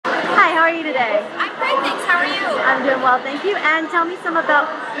Hi, how are you today? I'm great, thanks. How are you? I'm doing well, thank you. And tell me some about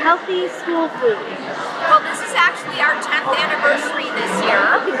healthy school food. Well, this is actually our 10th anniversary this year.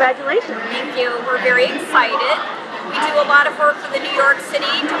 Oh, congratulations. Thank you. We're very excited. We do a lot of work for the New York City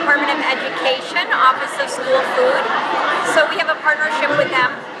Department of Education, Office of School Food. So we have a partnership with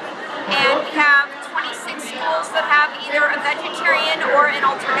them. And we have 26 schools that have either a vegetarian or an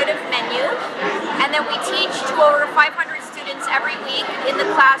alternative menu. And then we teach to over 500 students every week in the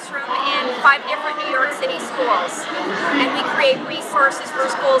classroom in 5 different New York City schools. And we create resources for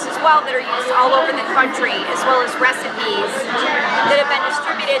schools as well that are used all over the country, as well as recipes that have been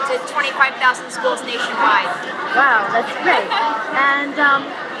distributed to 25,000 schools nationwide. Wow, that's great. And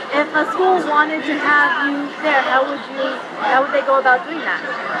if a school wanted to have you there, how would they go about doing that?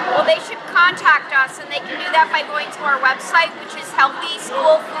 Well, they should contact us, and they can do that by going to our website, which is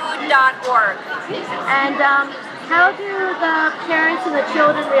healthyschoolfood.org. And how do the parents and the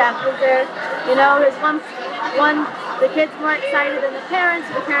children react? Is there, is the kids more excited than the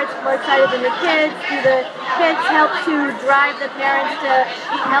parents more excited than the kids? Do the kids help to drive the parents to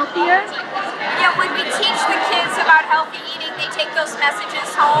eat healthier? Yeah, when we teach the kids about healthy eating, they take those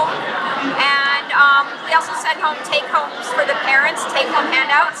messages home, and we also send home take-homes for the parents, take-home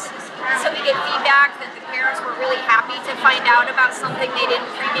handouts, so we get feedback that the parents were really happy to find out about something they didn't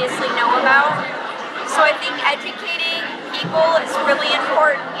previously know about. So I think educating people is really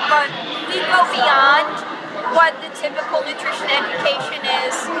important, but we go beyond what the typical nutrition education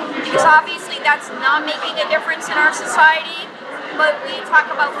is, because obviously that's not making a difference in our society. But we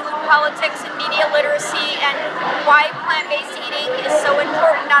talk about food politics and media literacy and why plant-based eating is so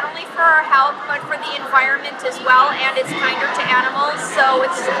important, not only for our health, but for the environment as well, and it's kinder to animals. So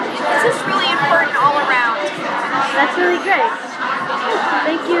it's just really important all around. That's really great.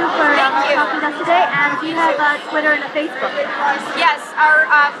 Thank you for talking to us today. And do you have a Twitter and a Facebook? Yes,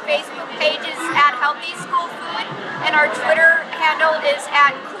 our Facebook page is at Healthy School Food, and our Twitter handle is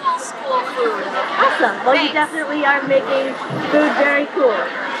at Cool School Food. Awesome. Well, you definitely are making food very cool.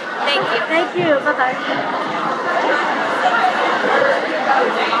 Thank you. Thank you. Bye-bye.